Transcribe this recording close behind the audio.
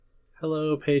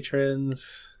Hello,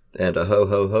 patrons. And a ho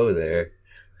ho ho there.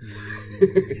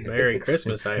 Merry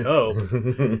Christmas, I hope.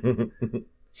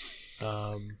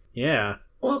 Yeah.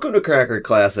 Welcome to Cracker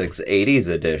Classics 80s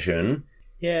edition.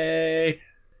 Yay.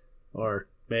 Or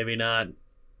maybe not,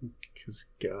 because,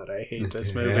 God, I hate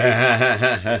this movie.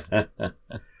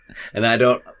 And I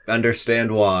don't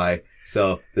understand why,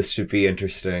 so this should be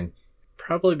interesting.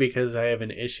 Probably because I have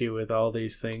an issue with all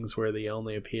these things where the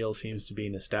only appeal seems to be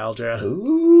nostalgia.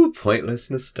 Ooh, pointless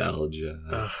nostalgia.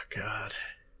 Oh, God.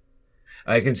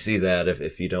 I can see that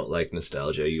if you don't like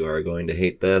nostalgia, you are going to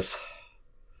hate this.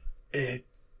 Yeah.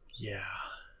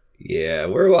 Yeah,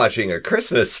 we're watching A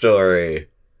Christmas Story.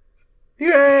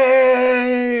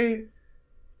 Yay!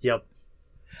 Yep.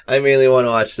 I mainly want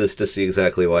to watch this to see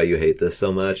exactly why you hate this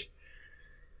so much.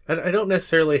 I don't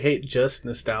necessarily hate just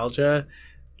nostalgia,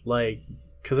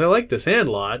 because I like The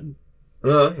Sandlot.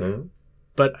 Uh-huh.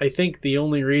 But I think the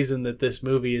only reason that this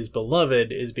movie is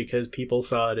beloved is because people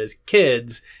saw it as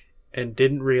kids and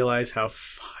didn't realize how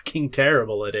fucking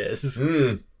terrible it is.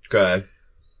 Okay.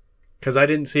 Because I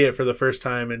didn't see it for the first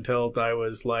time until I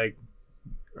was,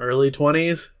 early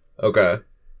 20s. Okay.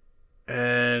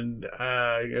 And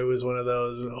it was one of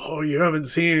those, oh, you haven't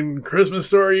seen Christmas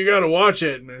Story, you gotta watch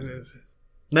it. And it's,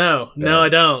 no, I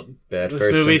don't. Bad This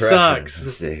first movie impression. sucks.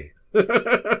 Let's see.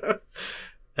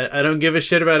 I don't give a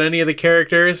shit about any of the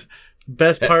characters.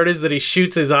 Best part is that he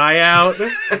shoots his eye out.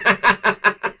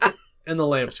 And the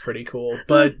lamp's pretty cool,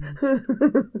 but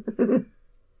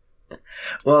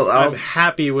well, I'm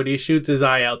happy when he shoots his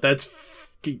eye out. That's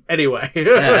anyway.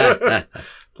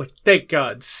 Thank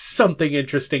God, something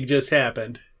interesting just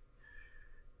happened.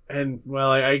 And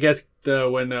well, I guess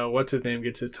when what's his name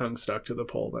gets his tongue stuck to the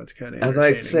pole, that's kind of. I'd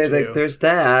like to say that there's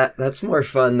that. That's more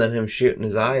fun than him shooting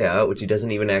his eye out, which he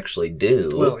doesn't even actually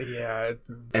do. Well, yeah.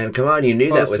 And come on, you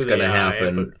knew that was going to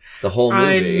happen. The whole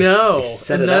movie. I know,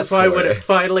 and that's why when it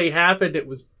finally happened, it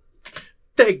was.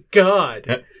 Thank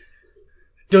God.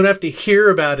 Don't have to hear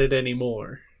about it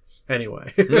anymore.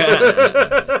 Anyway.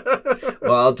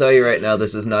 Well, I'll tell you right now,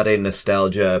 this is not a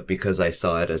nostalgia because I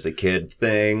saw it as a kid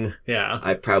thing. Yeah.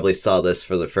 I probably saw this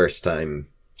for the first time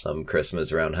some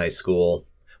Christmas around high school,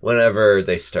 whenever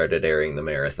they started airing the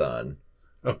marathon.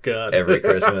 Oh, God. Every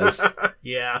Christmas.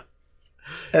 Yeah.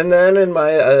 And then in my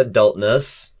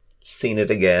adultness, seen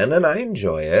it again, and I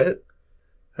enjoy it.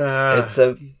 It's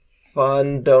a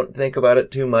fun, don't think about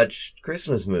it too much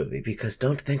Christmas movie, because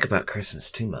don't think about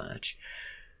Christmas too much.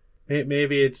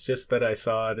 Maybe it's just that I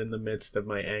saw it in the midst of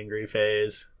my angry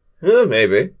phase.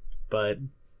 Maybe. But,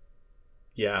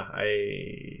 yeah,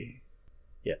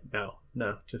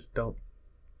 no, just don't.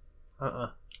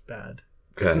 Bad.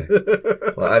 Okay.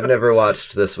 Well, I've never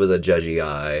watched this with a judgy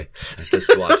eye. I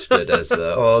just watched it as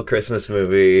a Christmas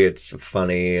movie. It's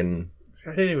funny and... I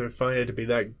didn't even find it to be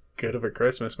that good of a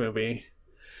Christmas movie.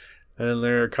 And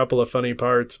there are a couple of funny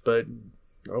parts, but...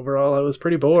 overall, I was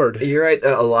pretty bored. You're right.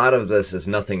 A lot of this has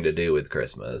nothing to do with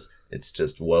Christmas. It's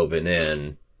just woven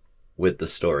in with the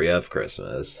story of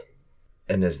Christmas.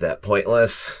 And is that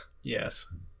pointless? Yes.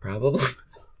 Probably.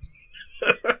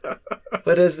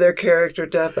 But is there character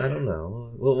depth? I don't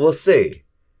know. We'll see.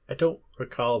 I don't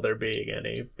recall there being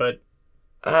any, but...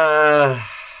 not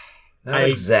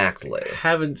exactly. I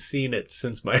haven't seen it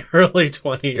since my early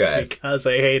 20s because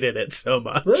I hated it so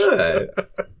much. Good.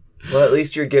 Well, at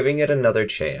least you're giving it another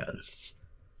chance.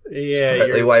 Yeah, it's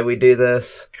partly why we do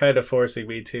this. Kind of forcing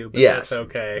me to, but yes, that's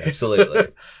okay. Absolutely.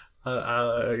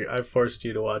 I forced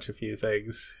you to watch a few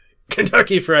things.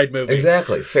 Kentucky Fried Movie.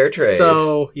 Exactly. Fair trade.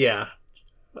 So, yeah.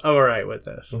 I'm alright with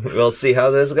this. We'll see how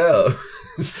this goes.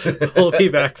 We'll be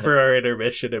back for our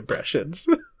intermission impressions.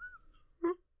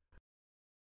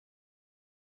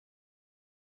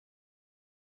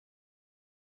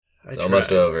 It's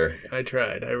almost over. I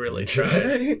tried. I really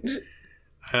tried.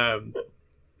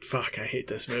 Fuck, I hate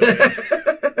this movie.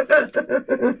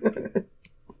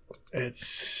 It's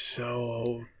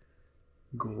so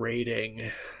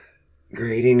grating.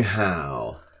 Grating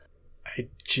how? I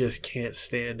just can't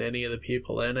stand any of the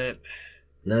people in it.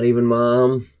 Not even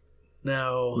Mom?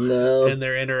 No. And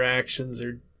their interactions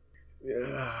are...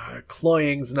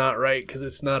 cloying's not right, because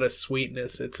it's not a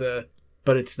sweetness.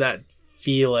 But it's that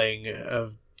feeling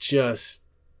of just...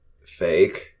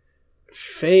 Fake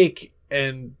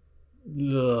and...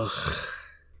 Ugh.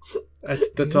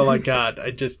 That's all I got.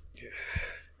 I just...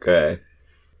 Okay.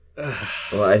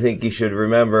 Well, I think you should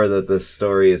remember that this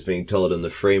story is being told in the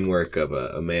framework of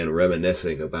a man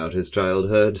reminiscing about his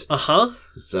childhood. Uh-huh.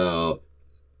 So,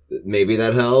 maybe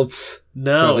that helps?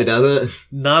 No. Probably doesn't?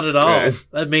 Not at all. Okay.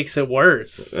 That makes it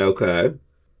worse. Okay.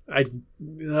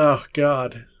 Oh,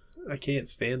 God. I can't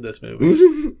stand this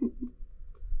movie.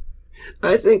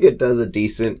 I think it does a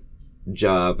decent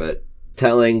job at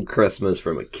telling Christmas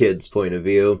from a kid's point of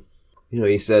view.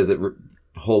 He says that the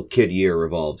whole kid year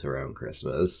revolves around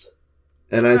Christmas.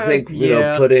 And I think,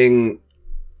 putting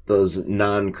those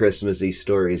non-Christmassy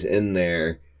stories in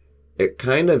there, it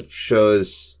kind of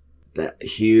shows that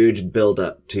huge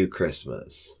build-up to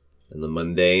Christmas and the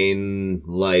mundane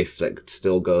life that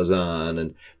still goes on,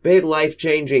 and big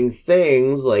life-changing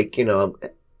things like,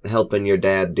 helping your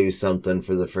dad do something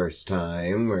for the first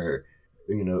time, or,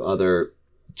 other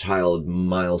child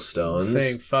milestones.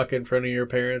 Saying fuck in front of your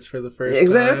parents for the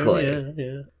first time.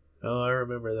 Yeah. Oh, I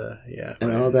remember that. Yeah.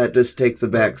 And all that just takes a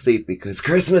back seat because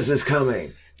Christmas is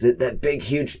coming. That big,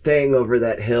 huge thing over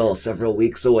that hill several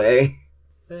weeks away.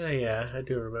 Yeah, I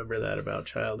do remember that about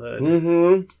childhood.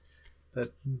 Mm-hmm.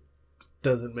 That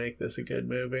doesn't make this a good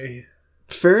movie.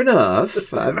 Fair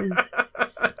enough. I'm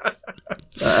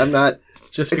not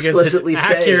just because it's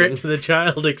accurate to the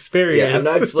child experience. Yeah, I'm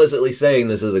not explicitly saying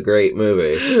this is a great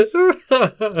movie.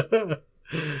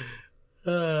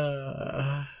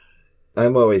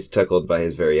 I'm always tickled by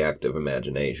his very active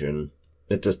imagination.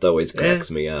 It just always cracks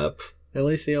me up. At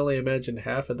least he only imagined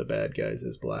half of the bad guys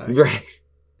as black.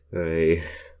 Right.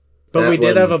 But we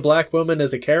did have a black woman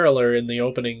as a caroler in the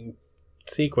opening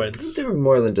sequence. There were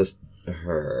more than just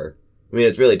her. I mean,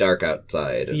 it's really dark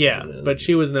outside. But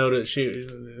she was noted. She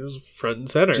was front and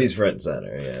center. She's front and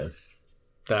center, yeah.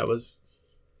 That was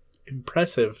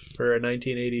impressive for a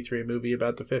 1983 movie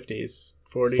about the 50s,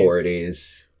 40s.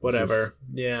 40s. Whatever,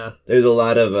 yeah. There's a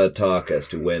lot of talk as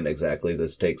to when exactly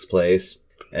this takes place,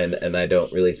 and I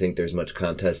don't really think there's much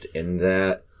contest in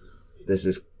that. This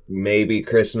is maybe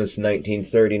Christmas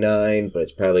 1939, but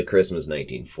it's probably Christmas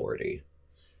 1940.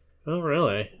 Oh,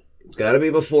 really? It's got to be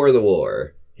before the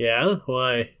war. Yeah?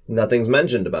 Why? Nothing's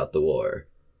mentioned about the war.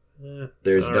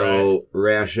 There's no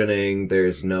rationing.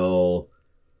 There's no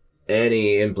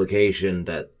any implication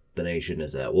that the nation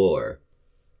is at war.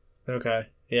 Okay,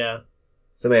 yeah.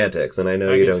 Semantics, and I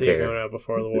know you don't care. I can see it going out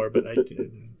before the war, but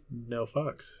no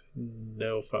fucks.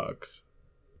 No fucks.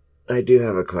 I do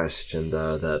have a question,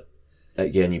 though, that,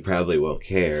 again, you probably won't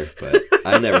care, but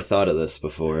I never thought of this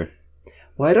before.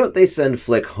 Why don't they send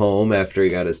Flick home after he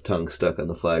got his tongue stuck on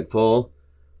the flagpole?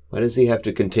 Why does he have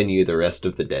to continue the rest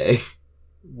of the day?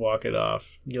 Walk it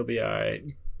off. You'll be alright.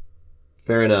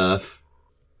 Fair enough.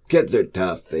 Kids are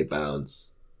tough. They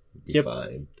bounce. You'll be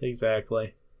fine.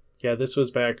 Exactly. Yeah, this was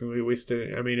back when we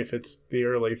still... I mean, if it's the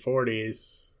early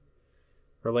 40s,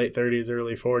 or late 30s,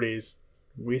 early 40s,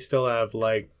 we still have,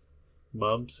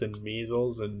 mumps and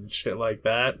measles and shit like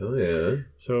that. Oh, yeah.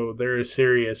 So there are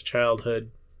serious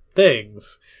childhood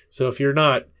things. So if you're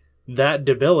not that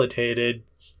debilitated,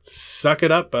 suck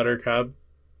it up, Buttercup.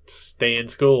 Stay in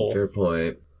school. Fair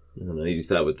point. I don't know, you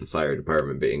thought with the fire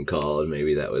department being called,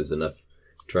 maybe that was enough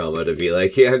trauma to be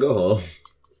like, yeah, go home.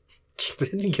 They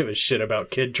didn't give a shit about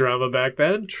kid trauma back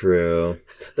then. True.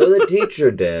 Though the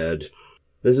teacher did.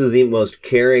 This is the most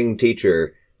caring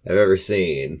teacher I've ever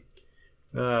seen.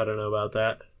 I don't know about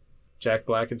that. Jack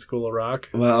Black in School of Rock.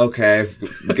 Well, okay.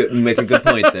 Make a good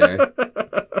point there.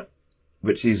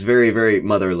 But she's very, very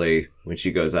motherly when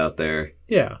she goes out there.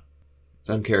 Yeah.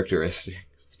 It's uncharacteristic.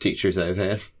 It's the teachers I've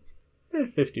had.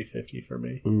 50-50 for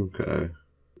me. Okay.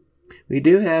 We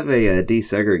do have a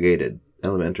desegregated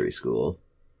elementary school.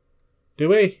 Do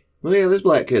we? Well, yeah, there's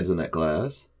black kids in that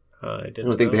class. I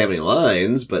don't think they have any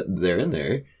lines, but they're in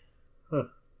there. Huh.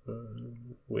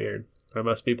 Weird. I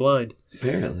must be blind.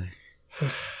 Apparently.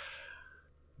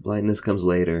 Blindness comes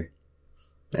later.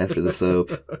 After the soap.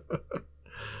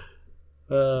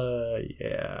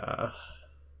 Yeah.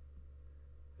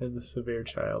 And the severe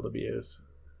child abuse.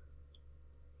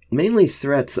 Mainly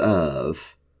threats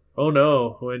of... Oh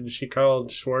no, when she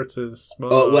called Schwartz's mom.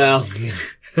 Oh, well.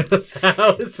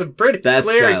 That was some pretty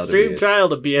clear extreme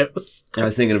child abuse. I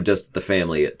was thinking of just the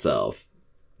family itself.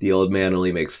 The old man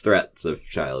only makes threats of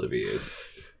child abuse.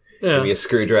 Yeah. Give me a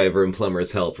screwdriver and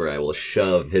plumber's help, or I will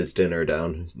shove his dinner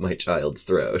down my child's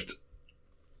throat.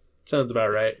 Sounds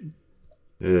about right.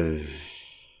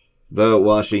 Though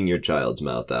washing your child's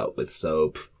mouth out with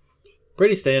soap.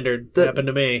 Pretty standard. Happened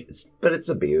to me. But it's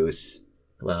abuse.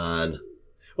 Come on.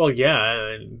 Well, yeah.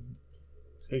 I mean,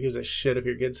 who gives a shit if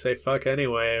your kids say fuck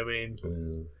anyway? I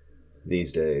mean...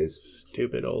 These days.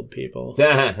 Stupid old people.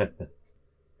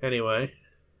 Anyway.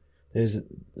 There's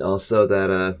also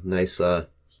that nice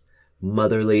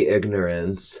motherly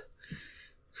ignorance.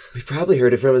 We probably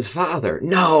heard it from his father.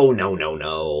 No.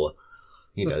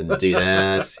 He doesn't do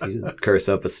that. He doesn't curse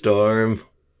up a storm.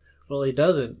 Well, he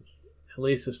doesn't. At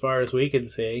least as far as we can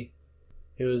see.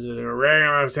 He was in a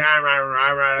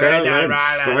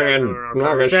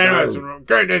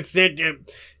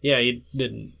yeah, he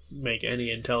didn't make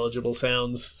any intelligible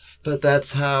sounds. But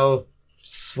that's how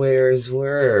swears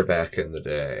were back in the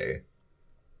day.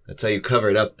 That's how you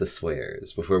covered up the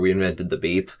swears before we invented the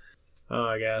beep. Oh,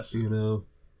 I guess. You know,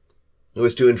 it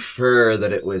was to infer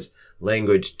that it was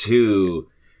language too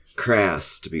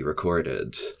crass to be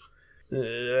recorded.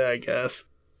 I guess.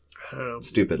 I don't know.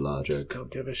 Stupid logic. Just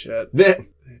don't give a shit.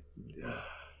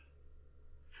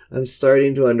 I'm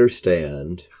starting to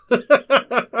understand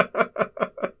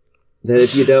that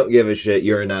if you don't give a shit,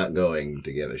 you're not going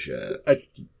to give a shit.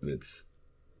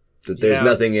 There's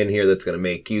nothing in here that's going to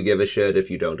make you give a shit if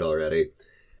you don't already.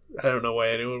 I don't know why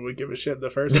anyone would give a shit in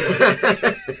the first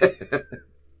place.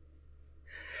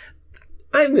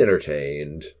 I'm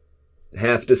entertained.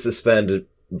 Have to suspend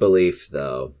belief,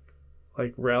 though.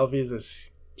 Like, Ralphie's a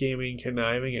scheming,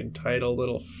 conniving, entitled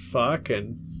little fuck,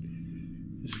 and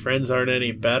his friends aren't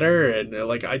any better, and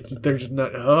there's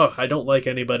not. Oh, I don't like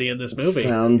anybody in this movie.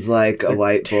 Sounds like They're a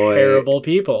white boy. Terrible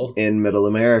people in Middle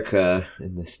America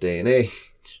in this day and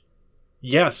age.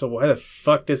 Yeah, so why the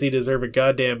fuck does he deserve a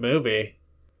goddamn movie?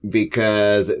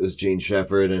 Because it was Gene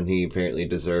Shepard, and he apparently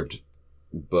deserved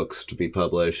books to be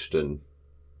published and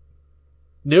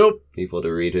nope, people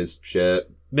to read his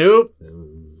shit. Nope.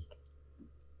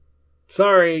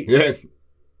 Sorry.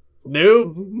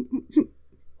 Nope.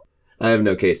 I have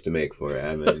no case to make for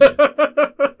it.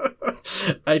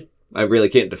 I really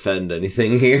can't defend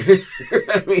anything here.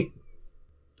 I mean,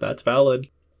 that's valid.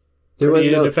 There was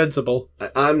no indefensible.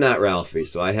 I'm not Ralphie,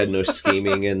 so I had no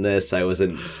scheming in this. I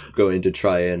wasn't going to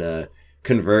try and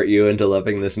convert you into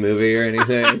loving this movie or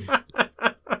anything.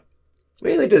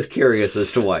 Mainly just curious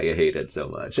as to why you hate it so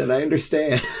much, and I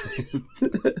understand.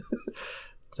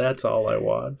 That's all I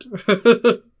want.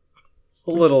 A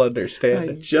little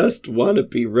understanding. I just want to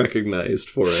be recognized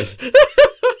for it.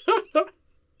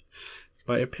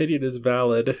 My opinion is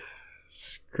valid.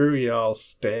 Screw y'all,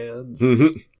 stands.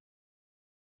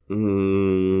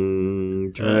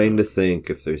 Trying to think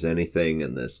if there's anything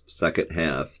in this second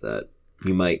half that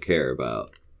you might care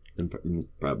about. And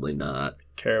probably not.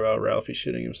 Care about Ralphie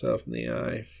shooting himself in the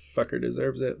eye. Fucker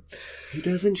deserves it. He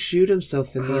doesn't shoot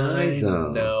himself in the eye,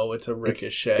 though. No, it's a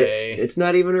ricochet. It's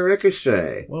not even a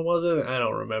ricochet. What was it? I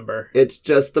don't remember. It's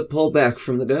just the pullback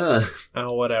from the gun.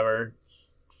 Oh, whatever.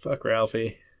 Fuck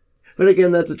Ralphie. But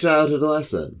again, that's a childhood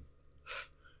lesson.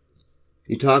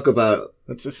 You talk about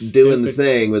doing the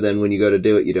thing, but then when you go to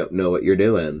do it, you don't know what you're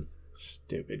doing.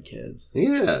 Stupid kids.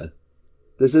 Yeah.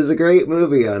 This is a great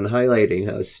movie on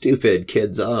highlighting how stupid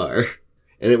kids are.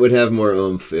 And it would have more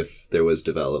oomph if there was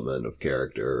development of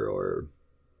character or...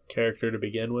 Character to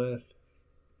begin with?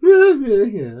 Yeah.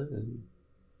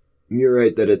 You're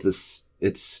right that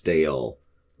it's stale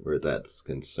where that's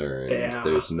concerned. Yeah.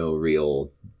 There's no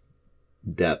real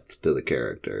depth to the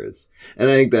characters. And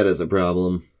I think that is a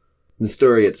problem. The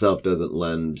story itself doesn't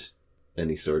lend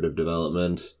any sort of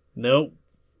development. Nope.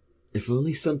 If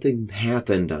only something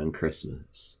happened on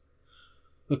Christmas.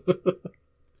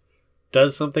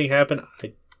 Does something happen?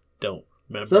 I don't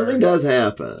remember. Something does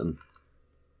happen.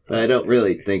 But I don't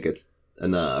really think it's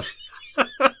enough.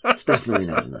 It's definitely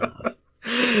not enough.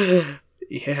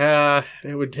 Yeah,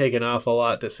 it would take an awful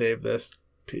lot to save this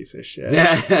piece of shit.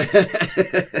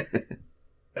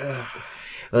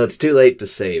 Well, it's too late to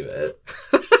save it.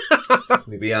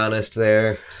 We be honest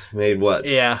there. Made what?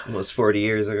 Yeah. Almost 40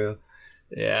 years ago.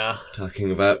 Yeah.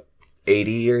 Talking about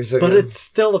 80 years ago. But it's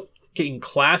still a fucking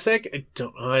classic.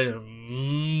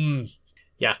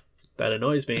 Yeah, that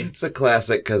annoys me. It's a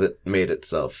classic because it made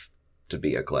itself to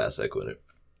be a classic when it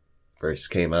first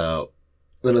came out.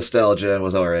 The nostalgia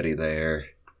was already there.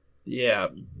 Yeah.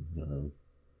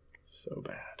 So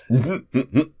bad.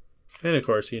 And of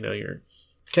course, your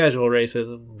casual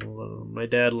racism. My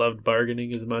dad loved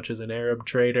bargaining as much as an Arab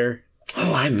trader.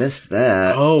 Oh, I missed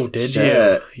that. Oh, did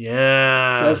you?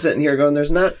 Yeah. So I was sitting here going,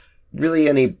 there's not really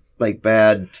any,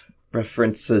 bad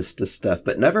references to stuff,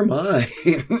 but never mind.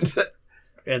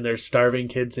 And there's starving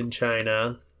kids in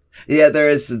China. Yeah, there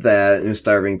is that. And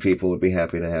starving people would be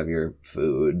happy to have your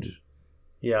food.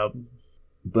 Yeah.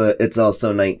 But it's also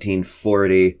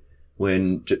 1940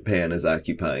 when Japan is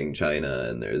occupying China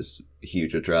and there's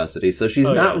huge atrocities. So she's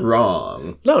not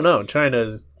wrong. No,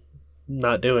 China's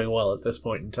not doing well at this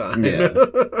point in time. Yeah.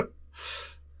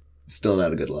 Still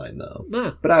not a good line, though.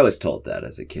 Nah. But I was told that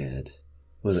as a kid. It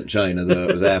wasn't China, though.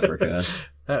 It was Africa.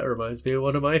 That reminds me of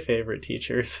one of my favorite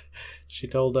teachers. She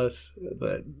told us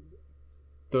that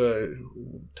the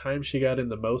time she got in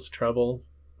the most trouble,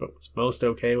 but was most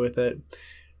okay with it,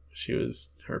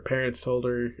 her parents told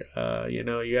her,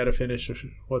 you got to finish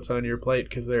what's on your plate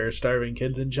because there are starving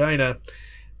kids in China.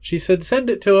 She said, send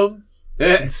it to them,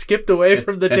 and skipped away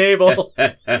from the table.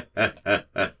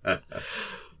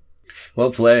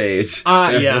 Well played.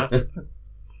 Yeah.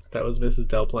 That was Mrs.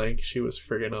 Delplank. She was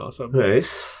friggin' awesome.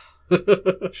 Nice.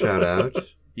 Shout out.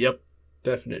 Yep.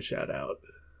 Definite shout out.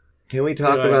 Can we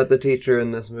talk about the teacher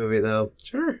in this movie, though?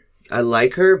 Sure. I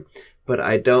like her, but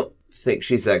I don't think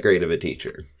she's that great of a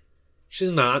teacher. She's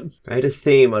not. I had a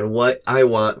theme on what I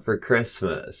want for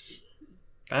Christmas.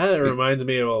 That reminds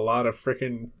me of a lot of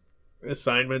freaking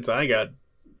assignments I got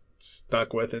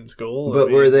stuck with in school.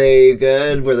 But were they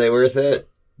good? Were they worth it?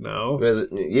 No.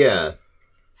 Yeah.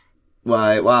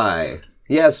 Why?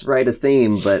 Yes, write a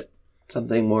theme, but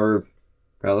something more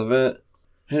relevant.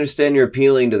 I understand you're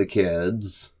appealing to the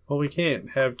kids. Well, we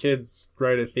can't have kids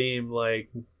write a theme like,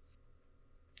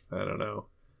 I don't know,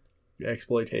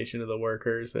 exploitation of the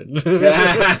workers. And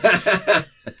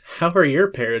how are your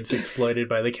parents exploited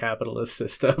by the capitalist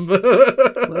system?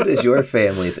 What is your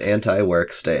family's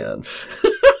anti-work stance?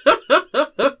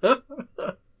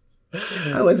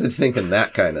 I wasn't thinking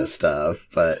that kind of stuff,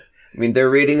 but I mean, they're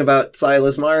reading about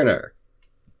Silas Marner.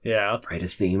 Yeah. Write a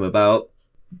theme about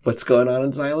what's going on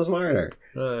in Silas Marner.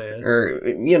 Oh, yeah.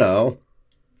 Or,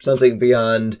 something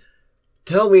beyond,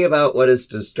 tell me about what is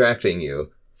distracting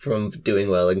you from doing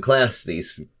well in class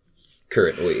these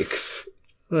current weeks.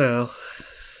 Well.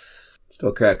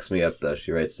 Still cracks me up, though.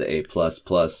 She writes the A++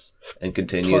 and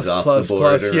continues off plus, the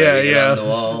board plus, or writing it on the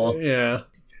wall. Yeah.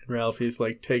 Ralphie's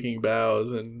like taking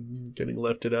bows and getting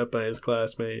lifted up by his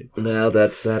classmates. Now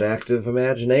that's that active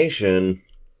imagination.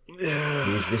 He's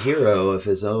the hero of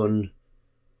his own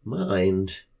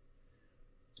mind.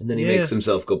 And then he makes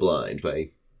himself go blind by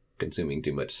consuming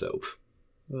too much soap.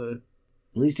 At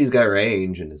least he's got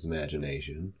range in his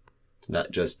imagination. It's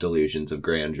not just delusions of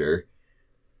grandeur.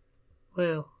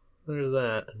 Well, there's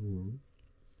that.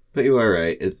 But you are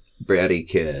right. It's a bratty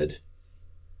kid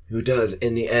who does,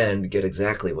 in the end, get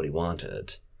exactly what he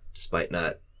wanted, despite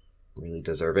not really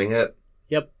deserving it.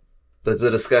 Yep. That's a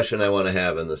discussion I want to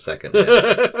have in the second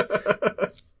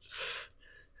half.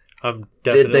 I'm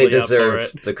definitely Did they up for deserve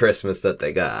it. the Christmas that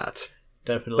they got?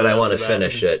 Definitely. But I want to that.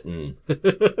 finish it, and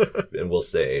we'll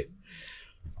see.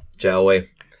 Shall we?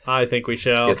 I think we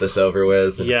shall. Let's get this over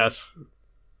with. Yes.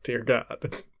 Dear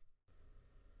God.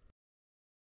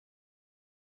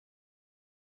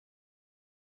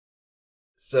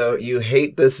 So you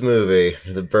hate this movie,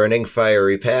 The Burning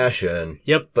Fiery Passion.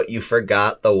 Yep. But you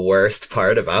forgot the worst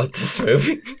part about this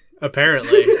movie.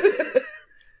 Apparently.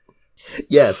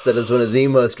 Yes, that is one of the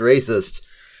most racist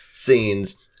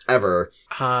scenes ever.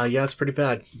 Yeah, it's pretty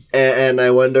bad. And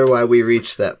I wonder why we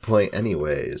reached that point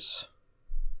anyways.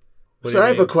 So I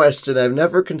have a question I've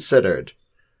never considered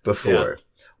before. Yeah.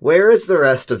 Where is the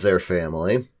rest of their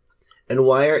family? And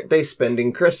why aren't they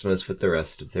spending Christmas with the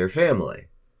rest of their family?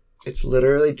 It's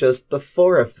literally just the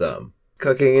four of them.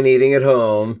 Cooking and eating at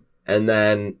home, and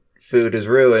then food is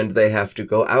ruined, they have to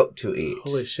go out to eat.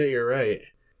 Holy shit, you're right.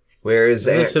 Where is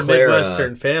Aunt It's a Clara?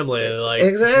 Midwestern family. Like,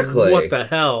 exactly. What the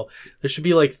hell? There should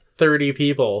be like 30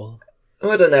 people.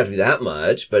 Well, it doesn't have to be that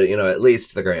much, but, at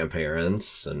least the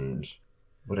grandparents and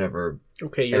whatever.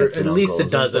 Okay, you're at least a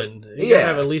dozen. You gotta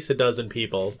have at least a dozen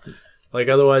people. Like,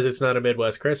 otherwise it's not a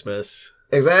Midwest Christmas.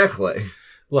 Exactly.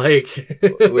 Like,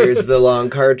 where's the long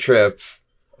car trip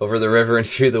over the river and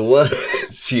through the woods,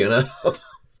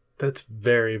 That's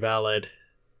very valid.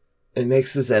 It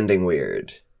makes this ending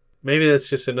weird. Maybe that's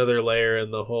just another layer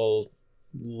in the whole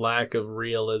lack of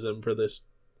realism for this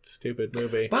stupid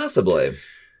movie. Possibly.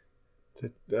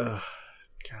 God,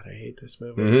 I hate this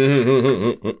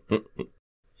movie.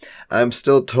 I'm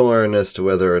still torn as to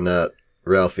whether or not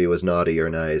Ralphie was naughty or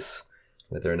nice.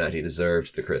 Whether or not he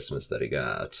deserved the Christmas that he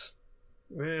got.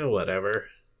 Whatever.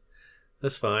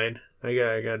 That's fine. I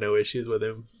got no issues with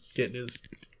him getting his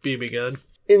BB gun.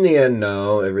 In the end,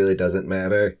 no, it really doesn't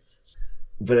matter.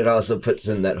 But it also puts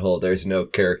in that whole there's no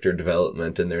character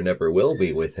development and there never will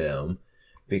be with him.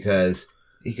 Because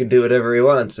he can do whatever he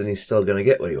wants and he's still going to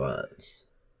get what he wants.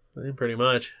 Pretty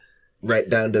much. Right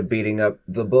down to beating up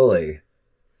the bully.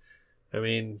 I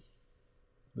mean,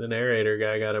 the narrator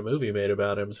guy got a movie made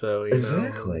about him, so,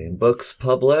 Exactly. And books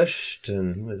published,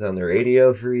 and he was on the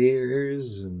radio for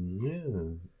years,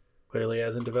 and Clearly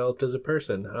hasn't developed as a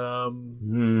person.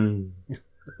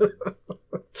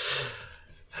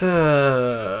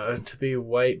 To be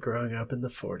white growing up in the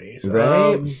 40s.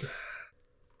 Right?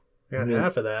 Got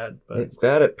half of that, but they've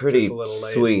got it pretty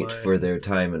sweet sweet for their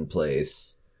time and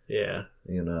place. Yeah.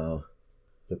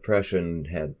 Depression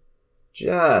had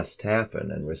just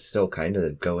happened and was still kind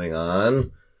of going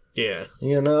on. Yeah.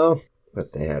 You know?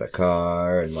 But they had a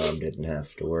car, and Mom didn't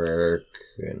have to work,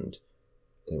 and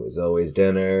it was always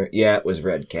dinner. Yeah, it was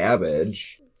red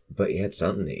cabbage, but you had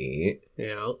something to eat.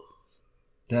 Yeah.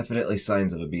 Definitely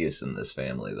signs of abuse in this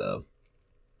family, though.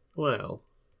 Well,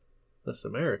 that's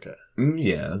America.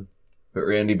 Yeah. But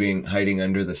Randy hiding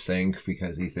under the sink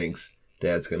because he thinks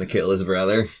Dad's gonna kill his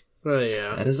brother. Oh,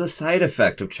 yeah. That is a side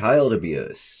effect of child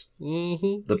abuse.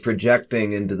 Mm-hmm. The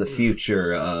projecting into the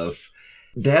future of,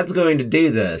 Dad's going to do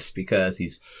this because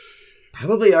he's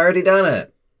probably already done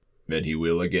it. And he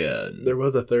will again. There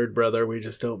was a third brother we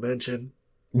just don't mention.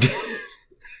 That's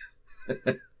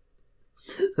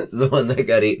the one that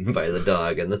got eaten by the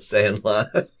dog in the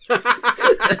Sandlot.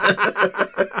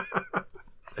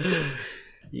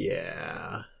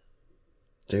 Yeah.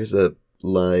 There's a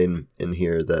line in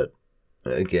here that,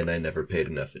 again, I never paid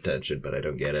enough attention, but I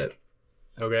don't get it.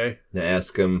 Okay. They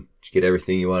ask him, did you get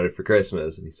everything you wanted for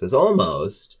Christmas? And he says,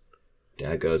 almost.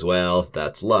 Dad goes, well,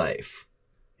 that's life.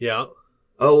 Yeah.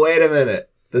 Oh, wait a minute.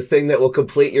 The thing that will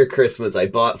complete your Christmas I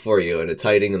bought for you, and it's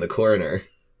hiding in the corner.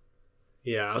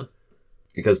 Yeah.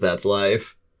 Because that's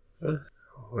life.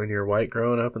 When you're white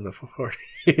growing up in the 40s.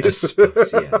 I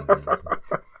suppose, yeah.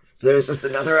 There's just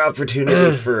another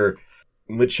opportunity for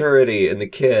maturity in the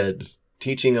kid,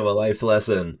 teaching him a life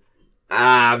lesson.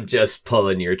 I'm just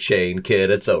pulling your chain, kid.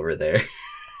 It's over there.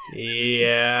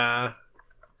 Yeah.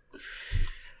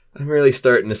 I'm really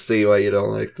starting to see why you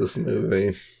don't like this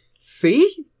movie.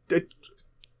 See? If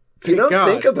you don't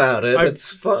think about it,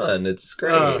 it's fun. It's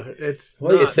great. It's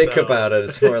when you think about it,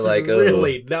 it's more it's like, oh.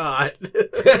 really not.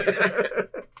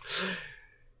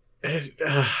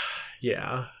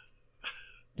 Yeah.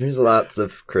 There's lots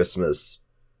of Christmas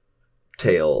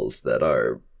tales that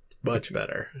are much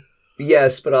better.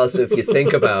 Yes, but also if you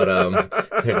think about them,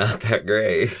 they're not that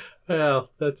great.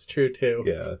 Well, that's true too.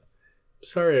 Yeah.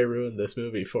 Sorry I ruined this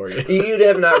movie for you. You'd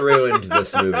have not ruined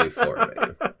this movie for me.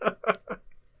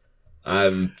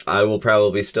 I will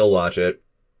probably still watch it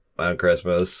on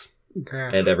Christmas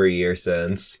and every year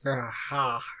since.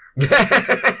 If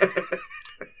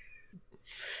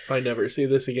I never see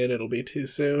this again, it'll be too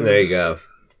soon. There you go.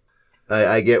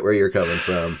 I get where you're coming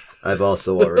from. I've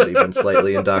also already been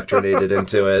slightly indoctrinated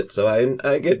into it, so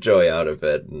I get joy out of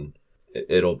it, and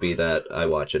it'll be that I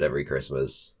watch it every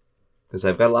Christmas. Because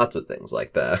I've got lots of things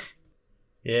like that.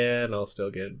 Yeah, and I'll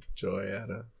still get joy out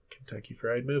of Kentucky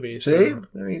Fried Movies. See? So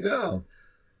there you go.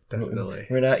 Definitely.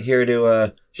 We're not here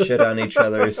to shit on each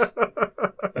other's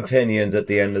opinions at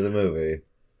the end of the movie.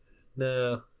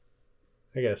 No,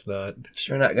 I guess not.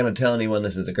 Sure not going to tell anyone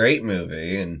this is a great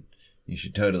movie, and you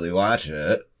should totally watch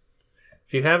it.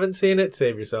 If you haven't seen it,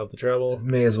 save yourself the trouble.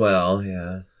 May as well,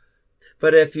 yeah.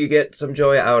 But if you get some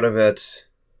joy out of it,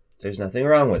 there's nothing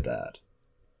wrong with that.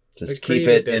 Just keep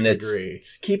it in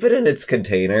its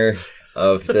container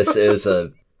of this is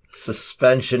a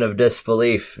suspension of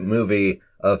disbelief movie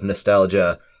of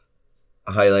nostalgia,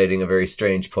 highlighting a very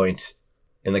strange point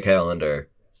in the calendar.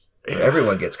 Where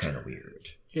everyone gets kind of weird.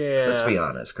 Yeah. Let's be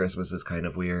honest, Christmas is kind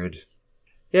of weird.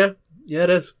 Yeah, it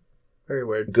is. Very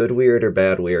weird. Good weird or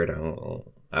bad weird?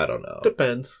 I don't know.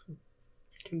 Depends.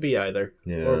 It can be either.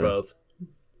 Yeah. Or both.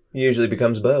 Usually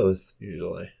becomes both.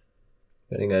 Usually.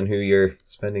 Depending on who you're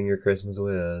spending your Christmas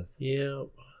with. Yeah.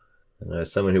 And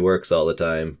as someone who works all the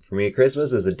time, for me,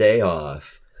 Christmas is a day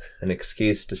off. An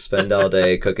excuse to spend all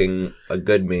day cooking a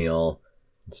good meal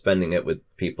and spending it with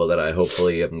people that I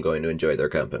hopefully am going to enjoy their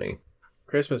company.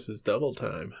 Christmas is double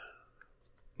time.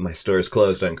 My store's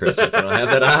closed on Christmas. I don't have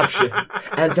that option.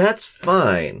 And that's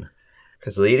fine.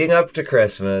 Because leading up to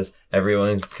Christmas,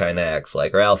 everyone kind of acts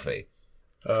like Ralphie.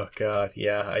 Oh, God.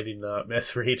 Yeah, I do not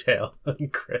miss retail on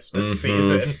Christmas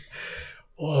season.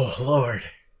 Oh, Lord.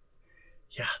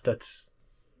 Yeah, that's...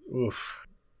 Oof.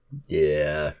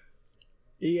 Yeah.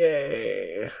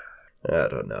 Yay. I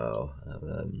don't know.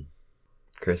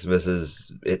 Christmas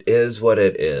it is what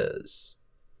it is.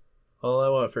 All I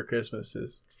want for Christmas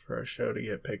is for our show to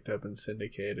get picked up and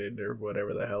syndicated or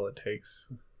whatever the hell it takes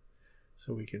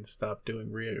so we can stop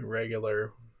doing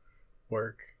regular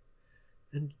work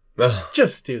and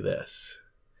just do this.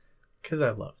 Because I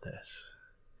love this.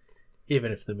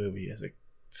 Even if the movie is a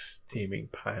steaming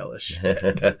pile of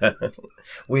shit.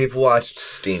 We've watched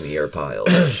steamier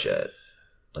piles of shit.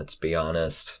 Let's be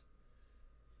honest.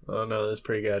 Oh no, this is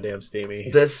pretty goddamn steamy.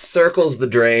 This circles the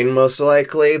drain most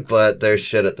likely, but there's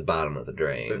shit at the bottom of the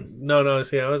drain. No,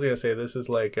 see, I was going to say this is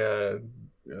like a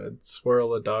fresh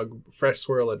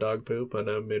swirl of dog poop on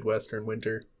a Midwestern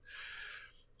winter.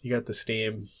 You got the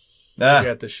steam. You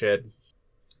got the shit.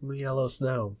 The yellow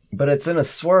snow. But it's in a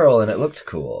swirl and it looked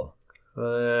cool.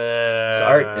 There's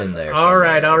art in there. All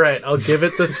right. I'll give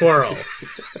it the swirl.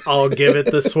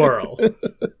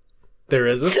 There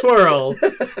is a swirl.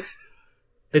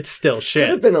 It's still shit.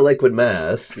 Could have been a liquid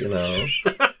mass,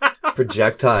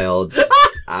 projectile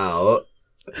out.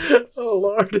 Oh,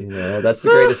 Lord. That's the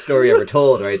greatest story ever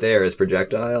told right there is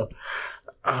Projectile.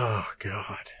 Oh,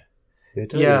 God.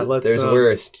 Yeah, there's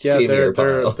worse, steamier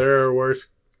piles. There are worse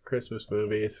Christmas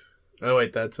movies. Oh,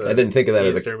 wait, that's a I didn't think of that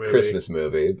Easter as a movie. Christmas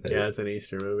movie. But... Yeah, it's an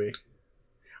Easter movie.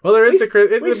 Well, there is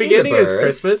the beginning is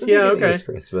Christmas. Yeah, okay. It's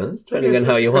Christmas, depending on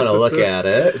how you want to look at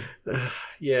it.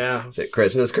 Yeah. Is it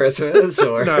Christmas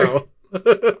or no?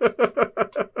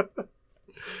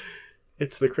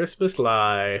 It's the Christmas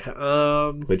lie.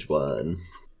 Which one?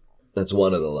 That's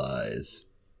one of the lies.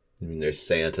 I mean, there's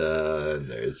Santa and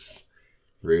there's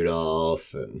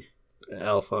Rudolph and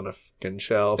Elf on a fucking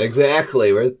shelf.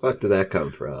 Exactly. Where the fuck did that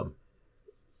come from?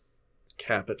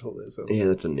 Capitalism. Yeah,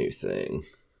 that's a new thing.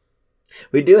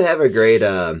 We do have a great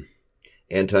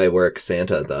anti-work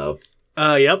Santa, though.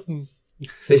 Yep.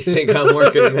 They think I'm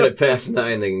working a minute past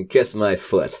 9, they can kiss my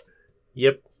foot.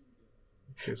 Yep.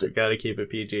 Because we gotta keep it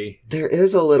PG. There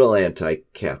is a little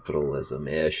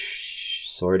anti-capitalism-ish,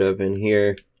 sort of, in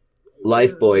here.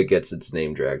 Lifebuoy gets its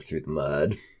name dragged through the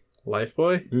mud.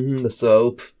 Lifebuoy? Mm-hmm, the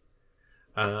soap.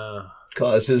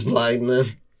 Causes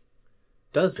blindness.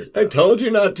 Does it? I told you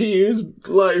not to use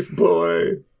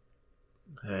Lifebuoy.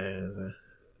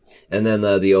 And then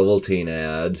the Ovaltine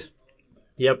ad.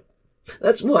 Yep.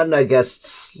 That's one, I guess,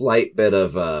 slight bit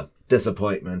of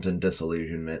disappointment and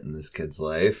disillusionment in this kid's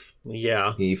life.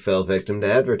 Yeah. He fell victim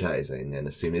to advertising, and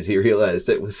as soon as he realized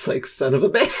it was like son of a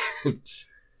bitch.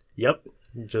 Yep.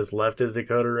 Just left his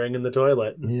decoder ring in the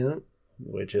toilet. Yeah.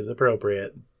 Which is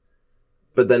appropriate.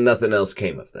 But then nothing else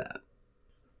came of that.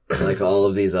 Like all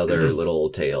of these other little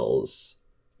tales,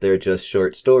 they're just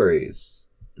short stories.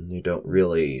 And they don't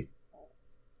really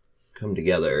come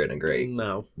together in a great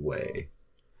way.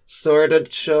 Sort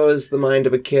of shows the mind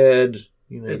of a kid.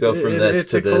 Go from this to this.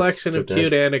 It's a collection of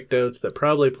cute anecdotes that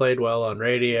probably played well on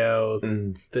radio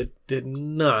that did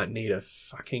not need a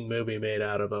fucking movie made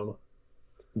out of them.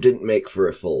 Didn't make for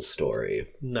a full story.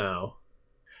 No.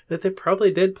 That they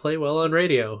probably did play well on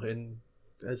radio in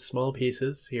as small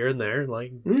pieces here and there.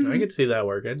 Like, I could see that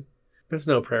working. There's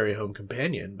no Prairie Home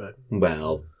Companion, but...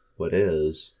 Well, what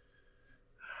is?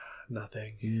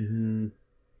 Nothing. Mm-hmm.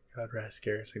 God rest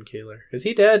Garrison Keillor. Is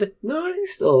he dead? No,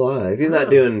 he's still alive. He's not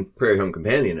doing Prairie Home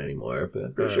Companion anymore, but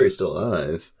I'm pretty sure he's still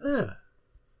alive. Yeah.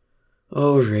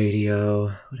 Oh,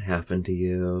 radio. What happened to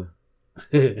you?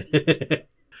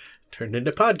 Turned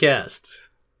into podcasts.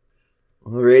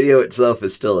 Well, radio itself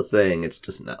is still a thing. It's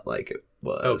just not like it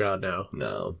was. Oh, God, no.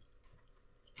 No.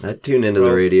 I'd tune into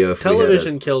the radio if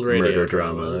television we had a killed radio murder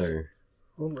drama.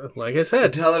 Like I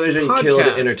said, television killed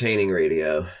entertaining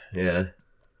radio. Yeah.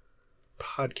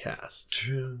 Podcast.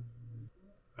 True.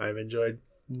 I've enjoyed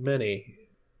many.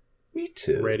 Me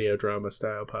too. Radio drama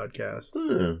style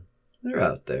podcasts. They're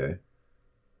out there.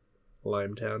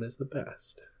 Limetown is the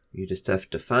best. You just have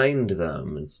to find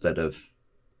them instead of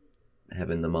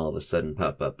having them all of a sudden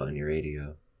pop up on your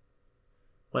radio.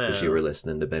 Because you were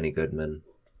listening to Benny Goodman.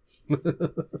 I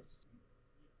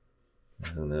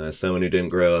don't know. As someone who didn't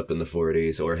grow up in the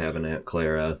 40s or have an Aunt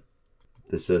Clara,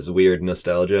 this is weird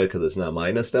nostalgia because it's not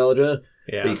my nostalgia.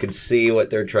 Yeah. But you can see what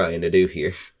they're trying to do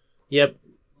here. Yep.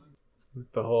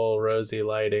 The whole rosy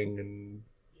lighting and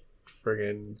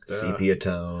friggin' sepia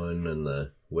tone and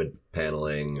the wood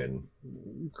paneling and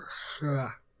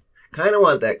kind of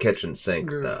want that kitchen sink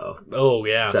though. Oh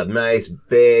yeah. It's a nice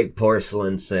big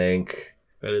porcelain sink.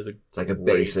 That is it's like a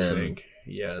basin. Sink.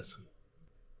 Yes.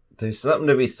 There's something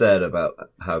to be said about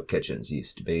how kitchens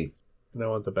used to be. And I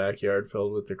want the backyard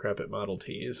filled with decrepit Model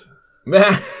Ts.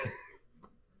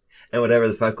 And whatever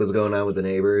the fuck was going on with the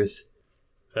neighbors.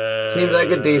 Seems like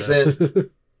a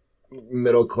decent,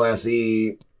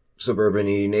 middle-classy,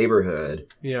 suburban-y neighborhood.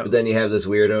 Yeah. But then you have this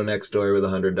weirdo next door with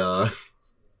 100 dogs.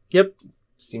 Yep.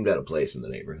 Seemed out of place in the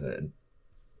neighborhood.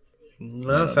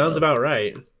 No, sounds about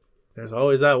right. There's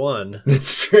always that one.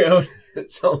 It's true.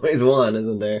 It's always one,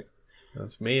 isn't there?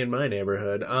 That's me in my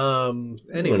neighborhood. Anyway.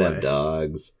 You don't have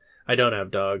dogs. I don't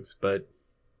have dogs, but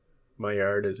my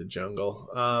yard is a jungle.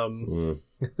 I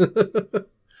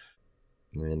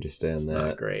understand that.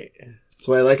 Not great. That's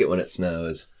why I like it when it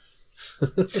snows.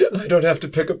 I don't have to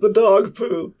pick up the dog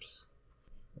poops.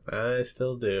 I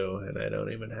still do, and I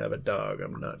don't even have a dog.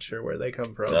 I'm not sure where they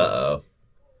come from. Uh-oh.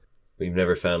 We've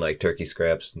never found, like, turkey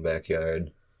scraps in the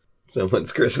backyard.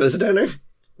 Someone's Christmas dinner?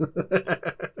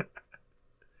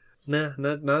 Nah,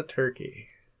 not turkey.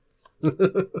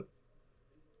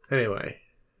 Anyway,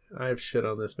 I've shit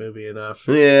on this movie enough.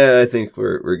 Yeah, I think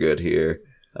we're good here.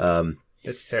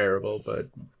 It's terrible, but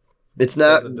it's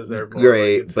not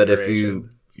great. But if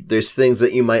there's things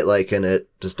that you might like in it,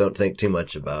 just don't think too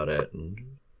much about it.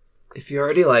 If you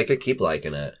already like it, keep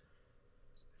liking it.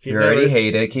 If you already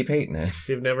hate it, keep hating it. If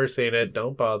you've never seen it,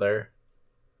 don't bother.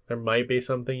 There might be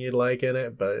something you'd like in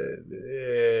it, but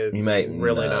it's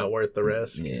really not worth the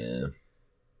risk. Yeah.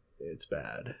 It's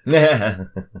bad. Yeah.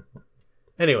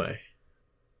 Anyway,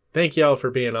 thank y'all for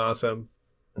being awesome.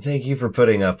 Thank you for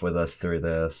putting up with us through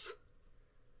this.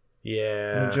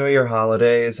 Yeah. Enjoy your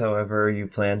holidays, however you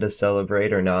plan to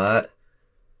celebrate or not.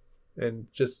 And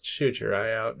just shoot your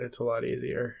eye out. It's a lot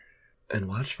easier. And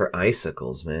watch for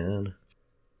icicles, man.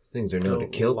 These things are known to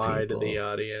kill people. Don't lie to the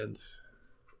audience.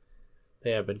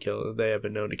 They have been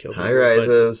known to kill people. High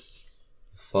rises.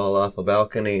 Fall off a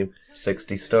balcony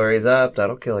 60 stories up.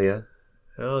 That'll kill you.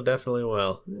 Oh, definitely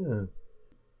will. Yeah.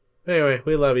 Anyway,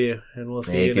 we love you, and we'll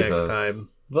see you next time.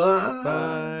 Bye.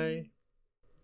 Bye.